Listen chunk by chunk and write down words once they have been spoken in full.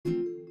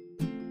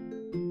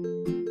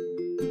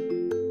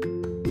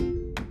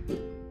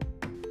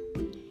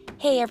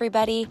Hey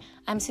everybody,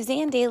 I'm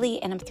Suzanne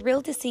Daly and I'm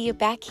thrilled to see you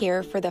back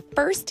here for the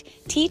first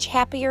Teach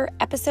Happier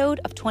episode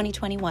of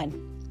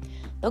 2021.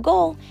 The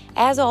goal,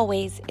 as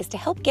always, is to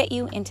help get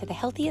you into the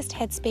healthiest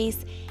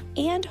headspace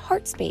and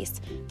heart space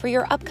for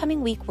your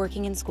upcoming week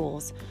working in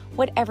schools,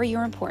 whatever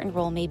your important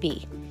role may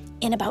be,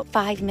 in about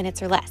 5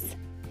 minutes or less.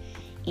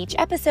 Each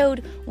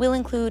episode will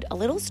include a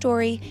little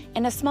story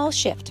and a small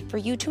shift for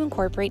you to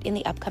incorporate in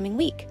the upcoming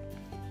week.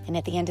 And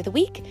at the end of the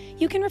week,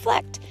 you can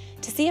reflect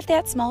to see if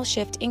that small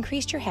shift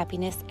increased your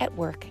happiness at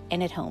work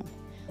and at home.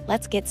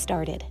 Let's get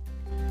started.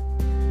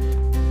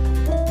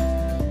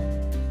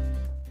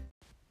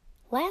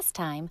 Last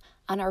time,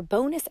 on our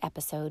bonus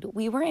episode,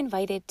 we were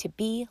invited to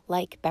be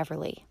like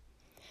Beverly.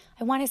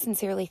 I want to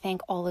sincerely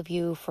thank all of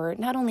you for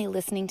not only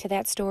listening to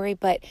that story,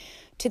 but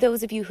to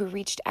those of you who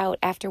reached out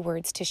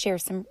afterwards to share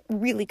some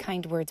really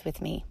kind words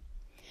with me.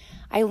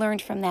 I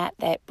learned from that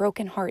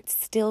broken hearts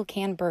still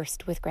can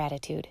burst with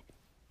gratitude.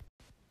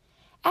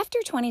 After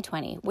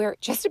 2020, where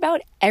just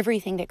about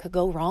everything that could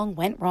go wrong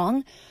went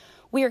wrong,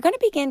 we are going to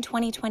begin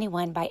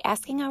 2021 by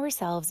asking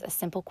ourselves a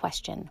simple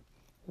question.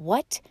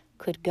 What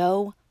could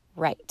go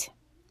right?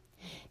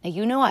 Now,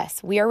 you know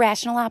us. We are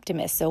rational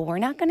optimists, so we're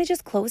not going to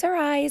just close our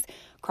eyes,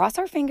 cross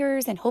our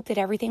fingers, and hope that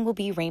everything will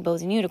be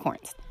rainbows and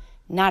unicorns.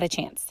 Not a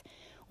chance.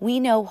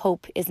 We know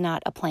hope is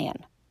not a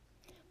plan.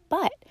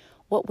 But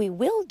what we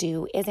will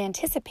do is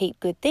anticipate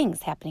good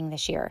things happening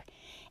this year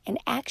and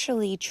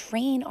actually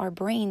train our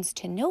brains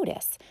to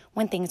notice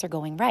when things are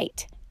going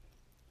right.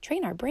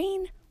 Train our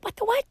brain? What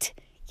the what?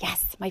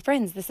 Yes, my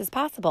friends, this is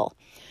possible.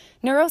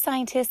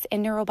 Neuroscientists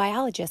and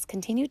neurobiologists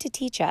continue to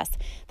teach us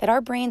that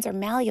our brains are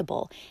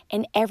malleable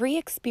and every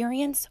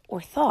experience or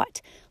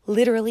thought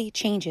literally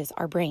changes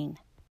our brain.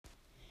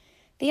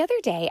 The other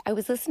day, I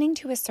was listening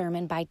to a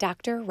sermon by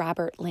Dr.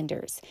 Robert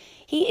Linders.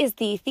 He is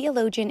the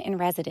theologian in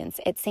residence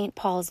at St.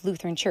 Paul's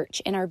Lutheran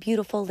Church in our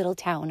beautiful little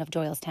town of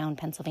Doylestown,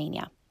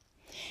 Pennsylvania.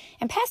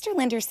 And Pastor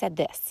Linders said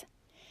this: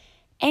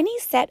 any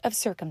set of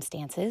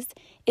circumstances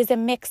is a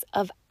mix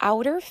of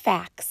outer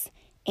facts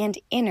and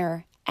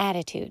inner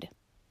attitude.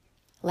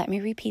 Let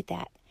me repeat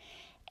that.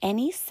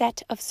 Any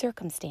set of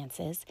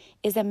circumstances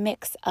is a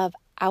mix of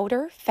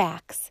outer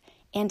facts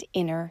and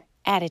inner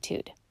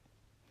attitude.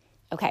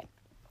 Okay,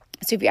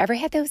 so have you ever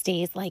had those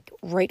days like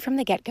right from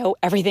the get-go,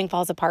 everything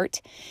falls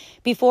apart?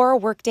 Before a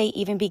workday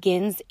even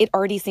begins, it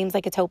already seems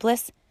like it's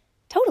hopeless?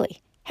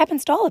 Totally.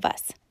 Happens to all of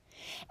us.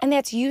 And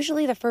that's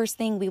usually the first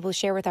thing we will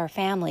share with our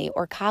family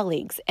or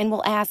colleagues, and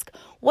we'll ask,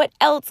 what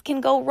else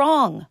can go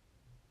wrong?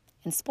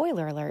 And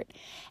spoiler alert,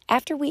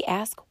 after we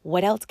ask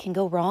what else can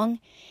go wrong,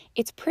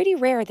 it's pretty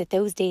rare that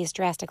those days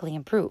drastically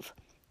improve.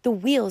 The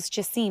wheels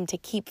just seem to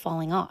keep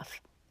falling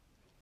off.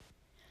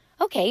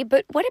 Okay,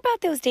 but what about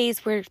those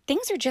days where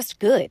things are just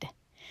good?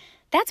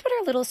 That's what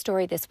our little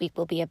story this week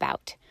will be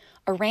about.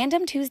 A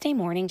random Tuesday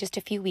morning just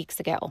a few weeks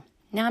ago.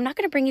 Now, I'm not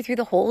going to bring you through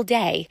the whole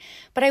day,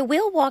 but I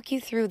will walk you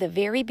through the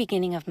very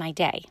beginning of my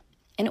day.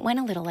 And it went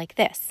a little like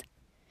this.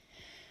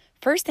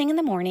 First thing in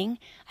the morning,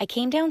 I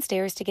came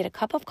downstairs to get a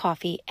cup of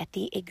coffee at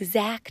the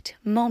exact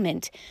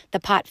moment the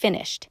pot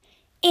finished,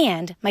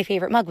 and my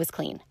favorite mug was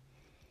clean.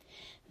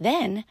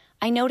 Then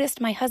I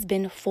noticed my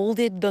husband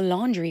folded the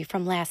laundry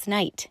from last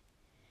night.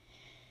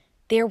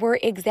 There were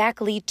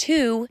exactly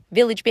 2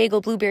 Village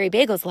Bagel Blueberry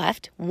Bagels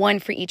left, 1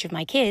 for each of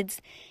my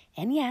kids.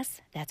 And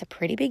yes, that's a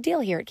pretty big deal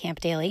here at Camp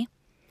Daly.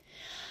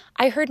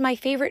 I heard my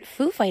favorite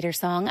Foo Fighters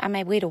song on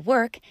my way to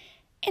work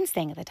and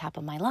sang at the top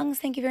of my lungs,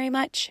 thank you very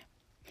much.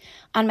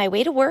 On my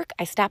way to work,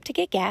 I stopped to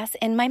get gas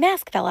and my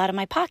mask fell out of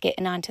my pocket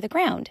and onto the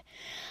ground.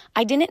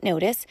 I didn't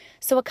notice,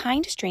 so a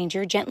kind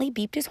stranger gently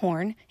beeped his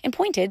horn and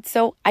pointed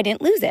so I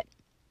didn't lose it.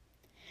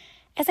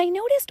 As I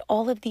noticed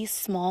all of these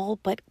small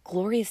but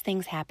glorious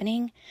things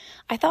happening,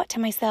 I thought to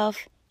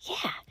myself,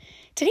 yeah,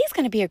 today's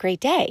going to be a great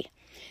day.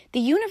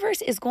 The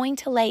universe is going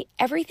to lay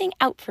everything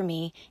out for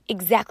me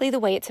exactly the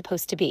way it's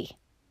supposed to be.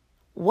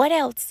 What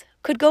else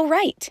could go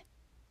right?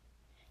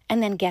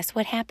 And then guess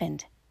what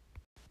happened?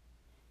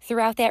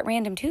 Throughout that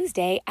random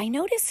Tuesday, I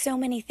noticed so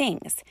many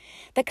things.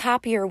 The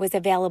copier was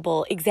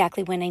available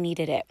exactly when I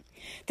needed it.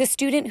 The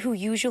student who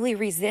usually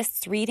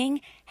resists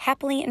reading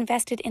happily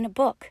invested in a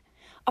book.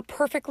 A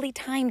perfectly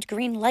timed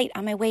green light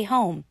on my way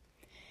home.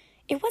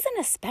 It wasn't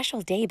a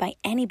special day by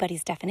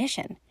anybody's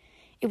definition.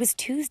 It was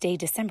Tuesday,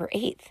 December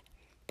 8th.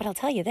 But I'll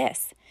tell you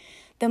this,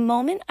 the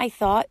moment I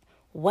thought,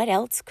 what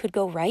else could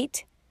go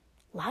right?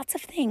 Lots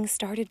of things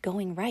started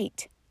going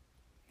right.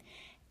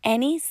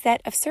 Any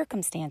set of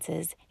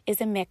circumstances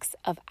is a mix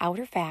of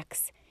outer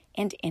facts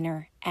and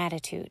inner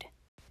attitude.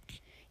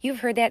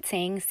 You've heard that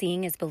saying,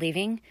 seeing is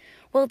believing?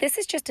 Well, this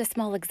is just a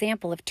small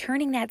example of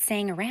turning that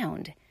saying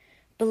around.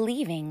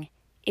 Believing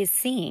is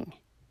seeing.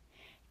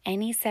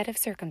 Any set of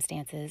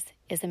circumstances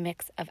is a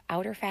mix of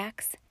outer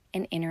facts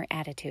and inner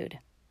attitude.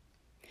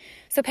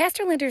 So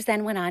Pastor Linders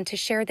then went on to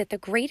share that the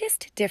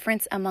greatest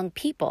difference among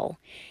people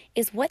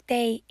is what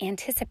they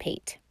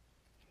anticipate.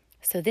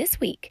 So this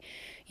week,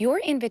 your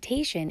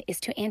invitation is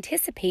to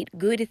anticipate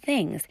good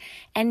things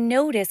and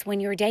notice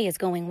when your day is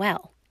going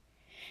well.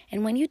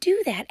 And when you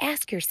do that,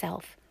 ask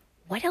yourself,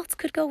 what else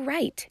could go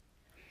right?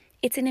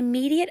 It's an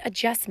immediate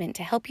adjustment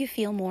to help you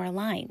feel more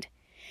aligned.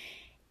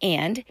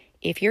 And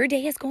if your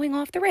day is going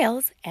off the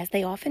rails, as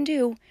they often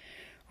do,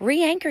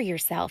 re-anchor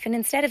yourself. And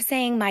instead of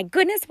saying, my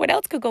goodness, what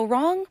else could go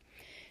wrong?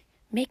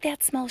 Make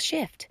that small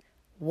shift.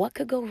 What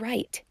could go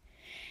right?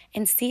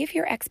 And see if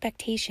your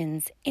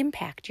expectations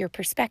impact your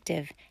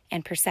perspective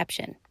and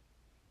perception.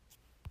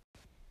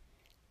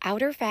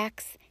 Outer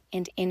facts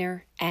and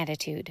inner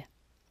attitude.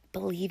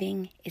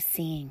 Believing is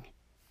seeing.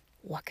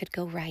 What could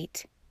go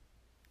right?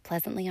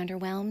 Pleasantly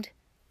underwhelmed?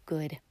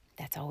 Good.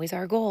 That's always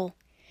our goal.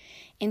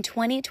 In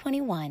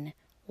 2021,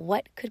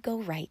 what could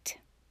go right?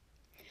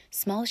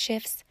 Small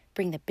shifts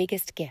bring the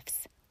biggest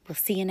gifts. We'll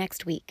see you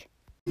next week.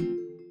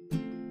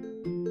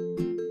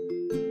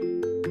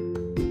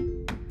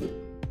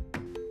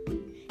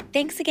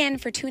 Thanks again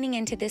for tuning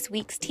into this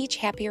week's Teach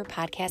Happier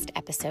podcast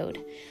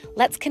episode.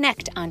 Let's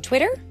connect on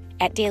Twitter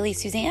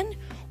 @DailySuzanne,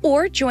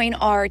 or join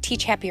our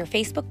Teach Happier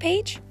Facebook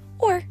page,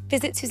 or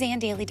visit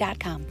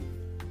SuzanneDaily.com.